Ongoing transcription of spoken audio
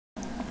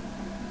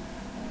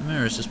The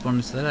mirror is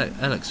responding to the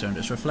elixir and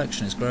its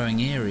reflection is growing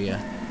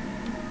eerier.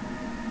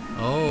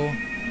 Oh,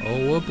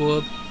 oh whoop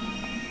whoop.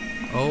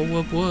 Oh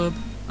whoop whoop.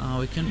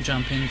 Oh, we couldn't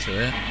jump into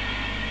it.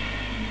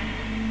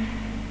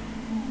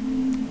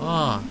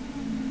 Oh,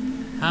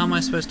 how am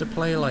I supposed to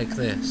play like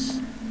this?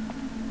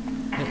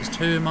 It's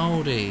too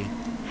mouldy.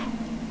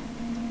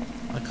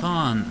 I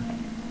can't.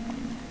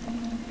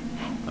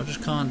 I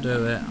just can't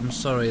do it. I'm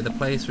sorry, the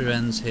playthrough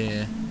ends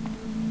here.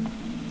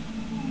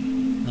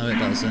 No, it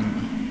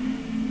doesn't.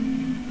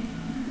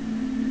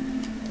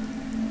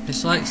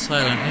 It's like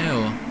Silent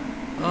Hill.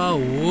 Oh,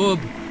 whoop!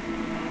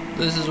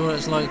 This is what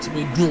it's like to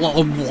be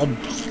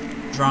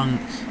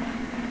drunk.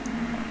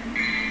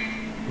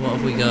 What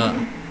have we got?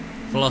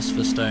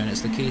 Philosopher's Stone.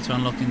 It's the key to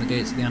unlocking the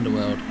gates of the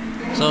Underworld.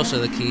 It's also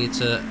the key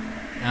to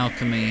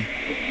alchemy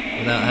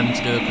without having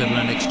to do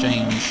equivalent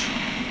exchange.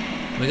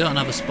 We got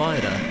another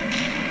spider.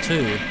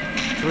 2,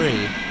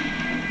 3.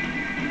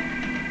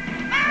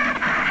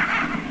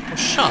 Oh,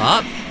 shut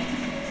up!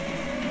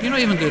 You're not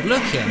even good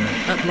looking.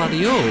 That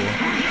bloody all.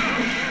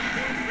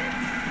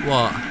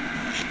 What?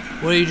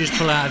 What do you just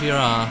pull out of your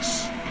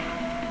ass?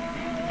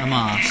 A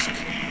mask.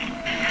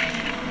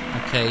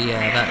 Okay,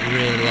 yeah, that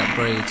really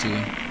upgrades you.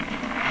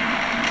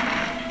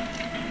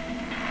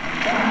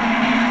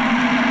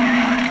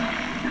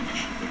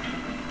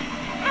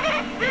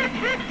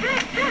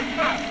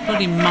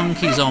 Bloody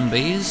monkey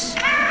zombies.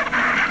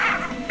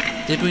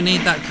 Did we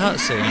need that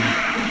cutscene?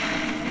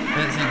 I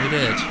don't think we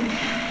did.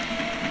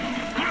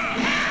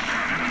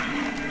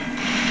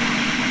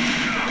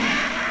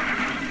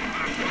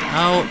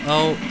 Oh,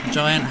 oh,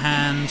 giant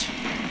hand.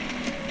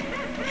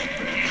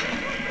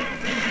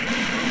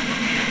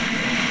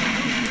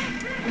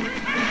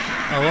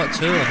 Oh, what,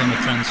 2 of them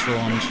have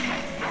transformed?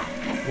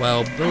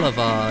 Well,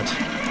 Boulevard.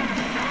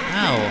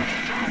 Ow.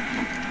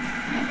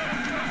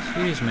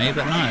 Excuse me,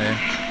 but no.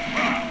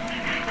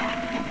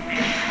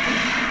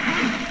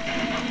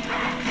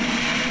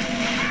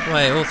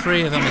 Wait, all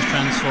 3 of them have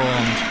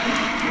transformed.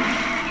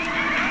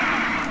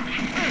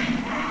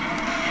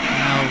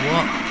 Now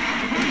what?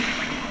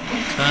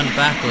 Turned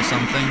back or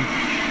something.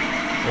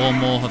 Or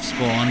more have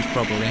spawned,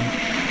 probably.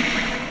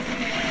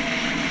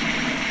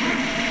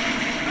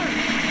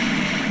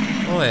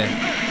 Oi.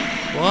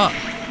 What?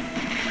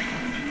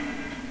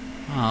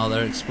 Oh,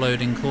 their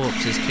exploding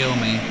corpses kill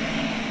me.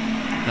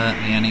 Hurt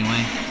me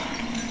anyway.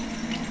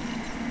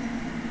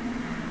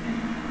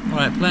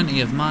 Alright,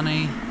 plenty of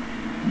money.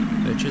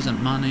 Which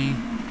isn't money.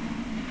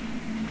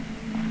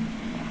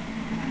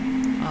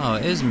 Oh,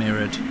 it is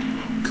mirrored.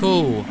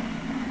 Cool.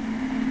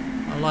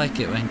 I like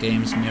it when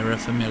games mirror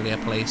familiar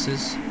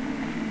places.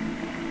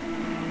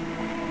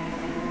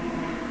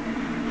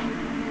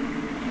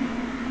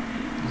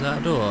 Is that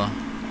a door?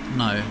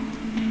 No.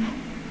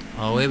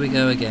 Oh, here we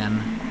go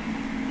again.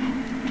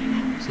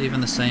 It's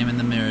even the same in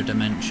the mirror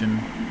dimension.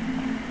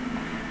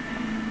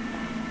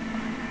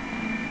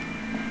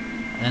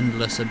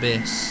 Endless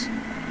abyss.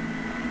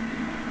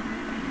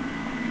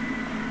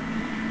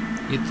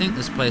 You'd think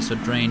this place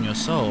would drain your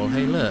soul.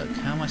 Hey look,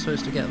 how am I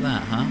supposed to get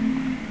that, huh?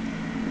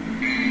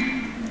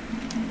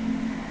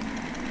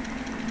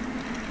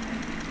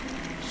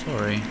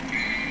 Sorry.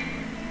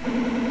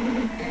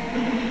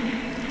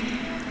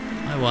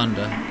 I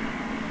wonder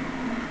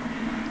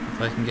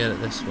if I can get it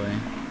this way.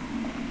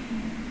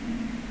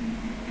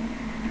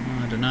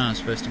 Oh, I don't know, I'm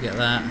supposed to get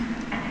that.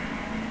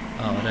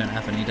 Oh, I don't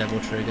have any devil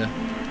trigger.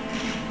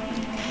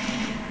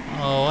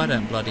 Oh, I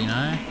don't bloody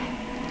know.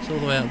 It's all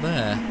the way up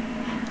there.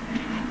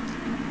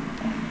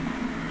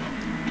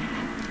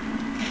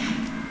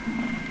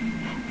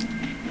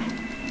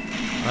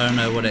 I don't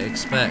know what it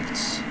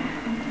expects.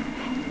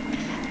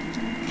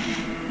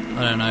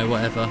 I don't know,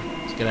 whatever.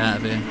 Let's get out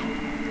of here.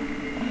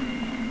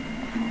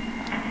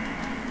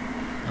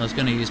 I was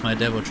going to use my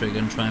devil trigger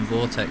and try and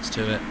vortex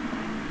to it.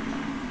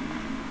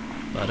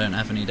 But I don't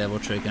have any devil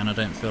trigger and I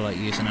don't feel like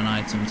using an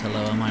item to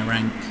lower my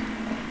rank.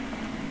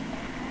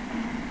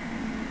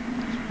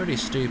 It's a pretty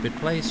stupid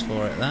place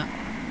for it, that.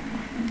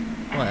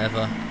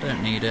 Whatever,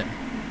 don't need it.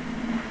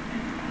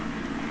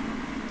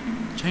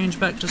 Change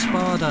back to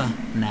Sparta.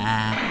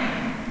 Nah,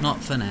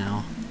 not for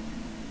now.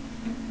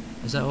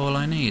 Is that all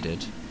I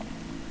needed?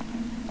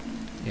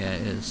 Yeah,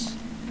 it is.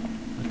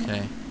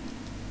 Okay.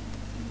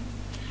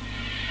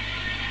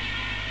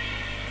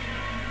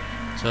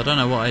 So I don't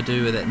know what I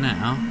do with it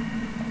now.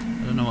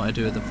 I don't know what I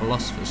do with the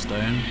Philosopher's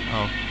Stone.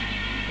 Oh,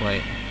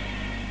 wait.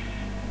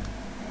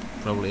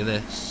 Probably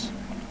this.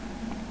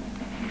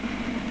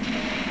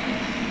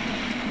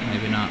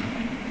 Maybe not.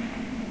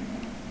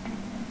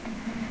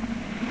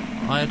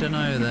 I don't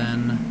know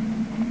then.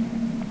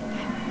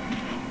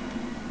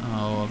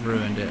 Oh, I've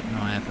ruined it. No,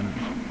 I haven't.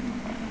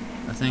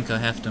 I think I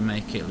have to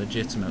make it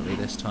legitimately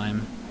this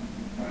time.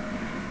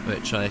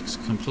 Which I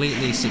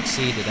completely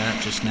succeeded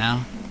at just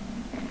now.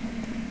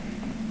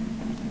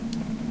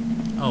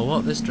 Oh,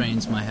 what? This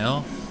drains my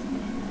health?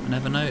 I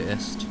never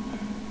noticed.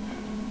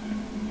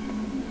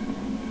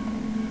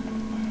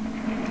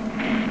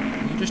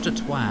 You're just a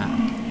twat.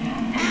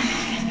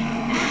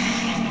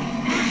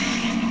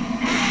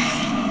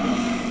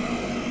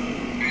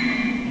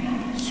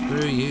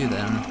 screw you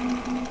then.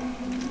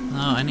 No,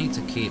 I need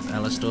to keep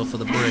Alastor for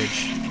the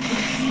bridge.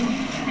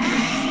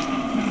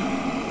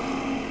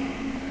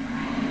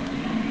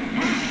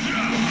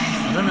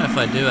 I don't know if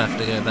I do have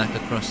to go back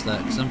across that,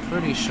 because I'm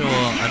pretty sure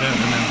I don't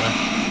remember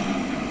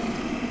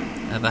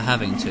ever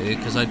having to,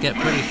 because I'd get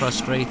pretty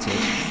frustrated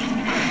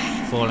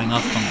falling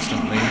off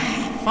constantly.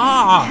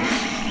 Fuck!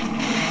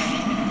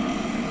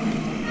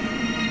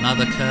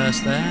 Another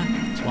curse there.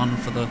 It's one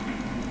for the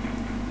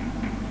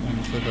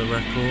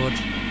record.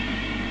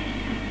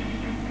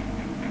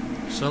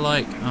 So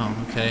like,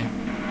 oh, okay.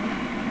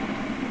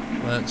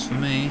 Works for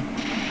me.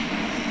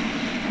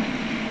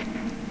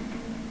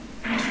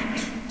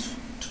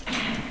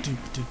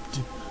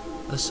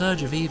 The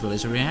surge of evil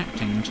is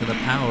reacting to the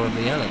power of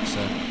the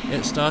elixir.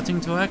 It's starting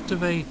to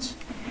activate.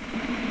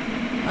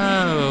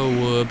 Oh,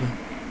 whoop.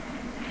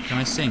 Can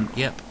I sink?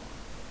 Yep.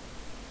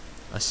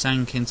 I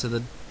sank into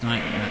the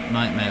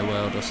nightmare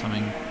world or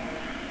something.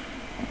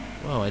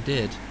 Whoa, I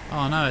did.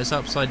 Oh no, it's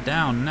upside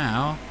down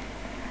now.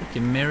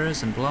 Fucking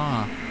mirrors and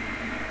blah.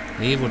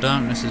 The evil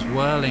darkness is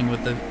whirling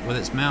with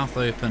its mouth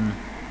open.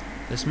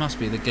 This must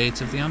be the gate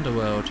of the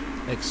underworld.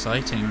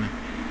 Exciting.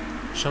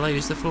 Shall I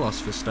use the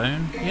Philosopher's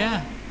Stone?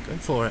 Yeah, go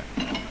for it.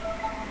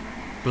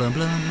 Blum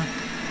blum.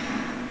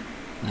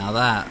 Now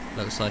that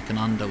looks like an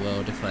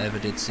underworld if I ever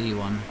did see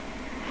one.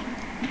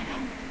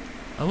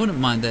 I wouldn't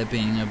mind there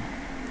being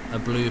a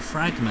blue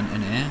fragment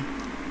in here.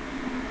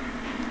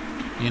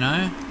 You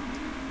know?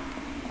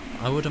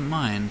 I wouldn't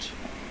mind.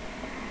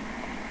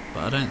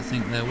 But I don't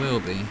think there will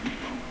be.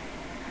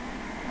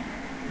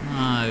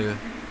 No.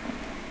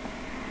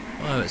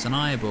 Whoa, it's an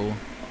eyeball.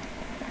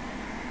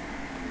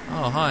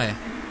 Oh, hi.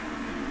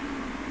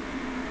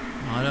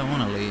 No, I don't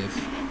want to leave.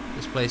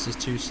 This place is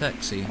too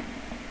sexy.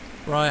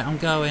 Right, I'm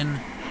going.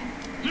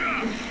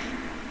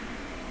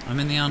 I'm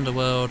in the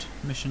underworld.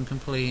 Mission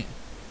complete.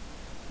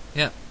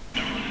 Yep.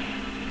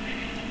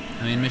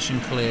 I mean, mission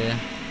clear,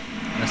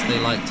 as they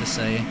like to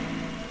say.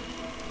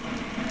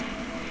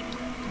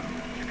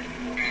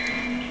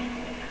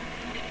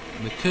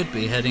 We could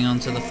be heading on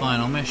to the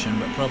final mission,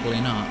 but probably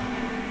not.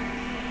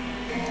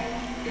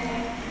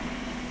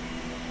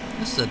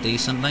 This is a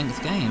decent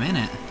length game, isn't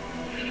it?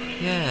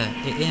 Yeah,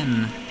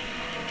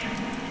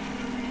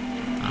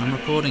 I'm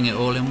recording it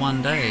all in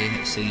one day,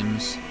 it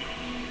seems.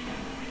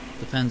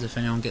 Depends if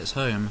anyone gets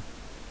home.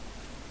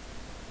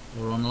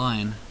 Or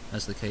online,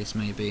 as the case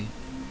may be.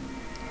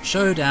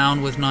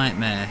 Showdown with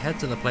Nightmare.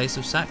 Head to the place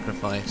of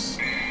sacrifice.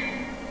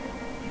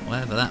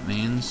 Whatever that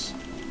means.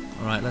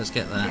 Alright, let's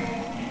get that.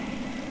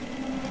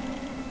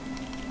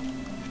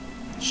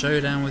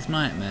 Showdown with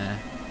Nightmare.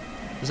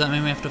 Does that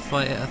mean we have to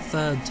fight it a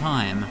third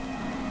time?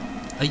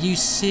 Are you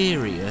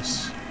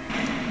serious?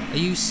 Are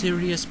you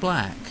Sirius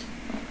Black?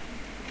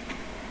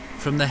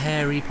 From the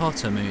Harry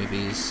Potter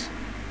movies?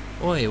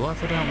 Oi, what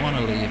if I don't want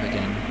to leave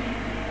again?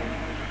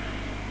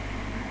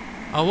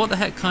 Oh, what the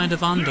heck kind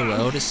of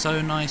underworld is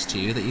so nice to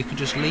you that you can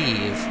just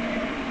leave?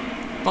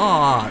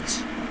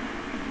 Bart!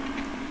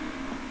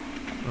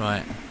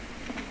 Right.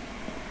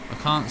 I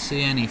can't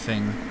see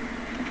anything.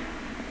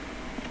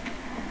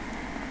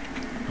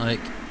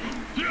 Like,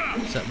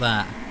 except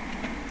that.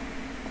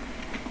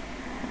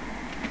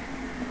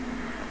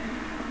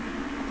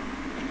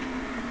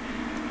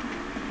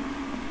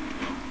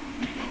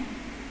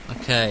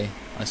 Okay,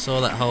 I saw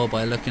that hole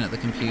by looking at the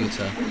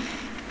computer.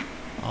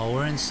 Oh,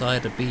 we're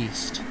inside a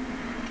beast.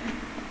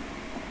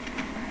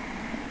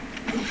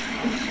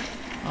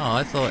 Oh,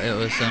 I thought it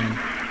was,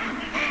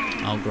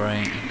 oh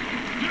great.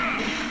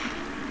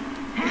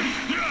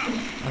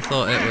 I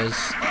thought it was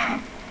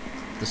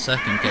the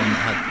second game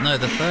that had... No,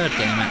 the third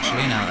game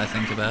actually, now that I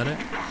think about it.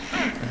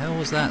 The hell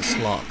was that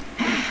slop?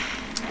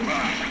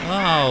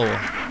 Oh!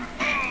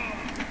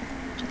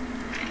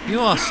 You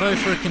are so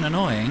freaking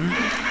annoying.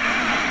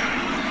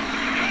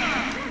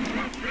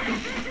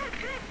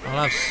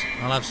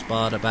 I'll have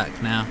Sparta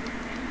back now.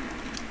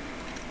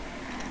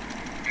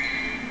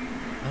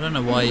 I don't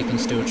know why you can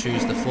still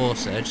choose the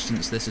Force Edge,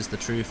 since this is the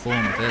true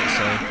form of it,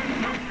 so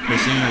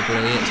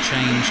presumably it's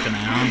changed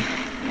now.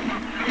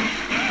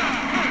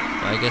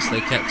 But I guess they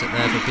kept it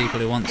there for people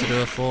who want to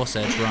do a Force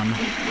Edge run.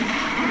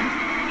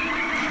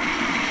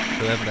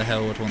 Whoever the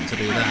hell would want to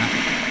do that.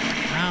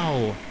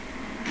 Ow!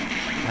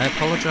 I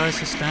apologise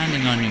for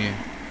standing on you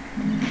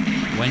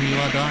when you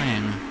are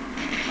dying.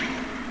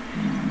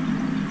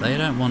 They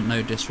don't want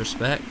no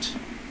disrespect.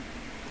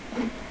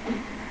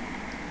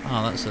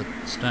 Oh, that's a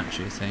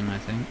statue thing, I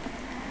think.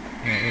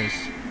 Yeah, it is.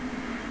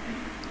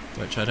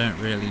 Which I don't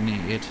really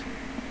need.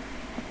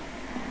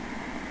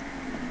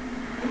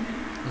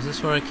 Is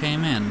this where I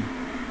came in?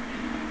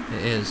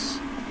 It is.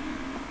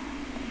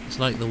 It's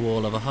like the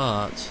wall of a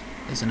heart,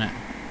 isn't it?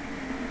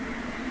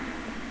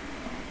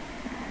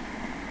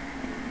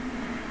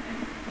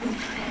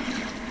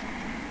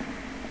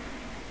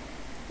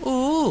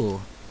 Ooh!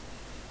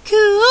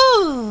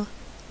 Cool!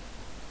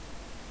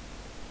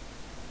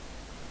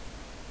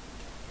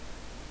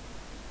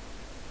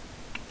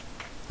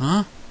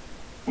 Huh?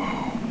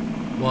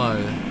 Whoa,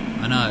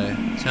 I know.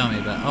 Tell me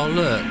about... Oh,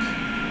 look!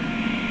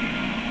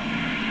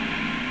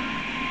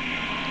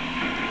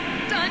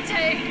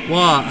 Dante!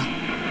 What?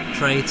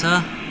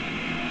 Traitor?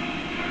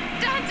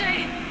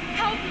 Dante!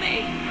 Help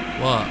me!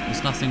 What?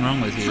 There's nothing wrong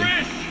with you.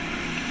 Trish!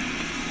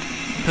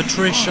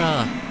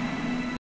 Patricia!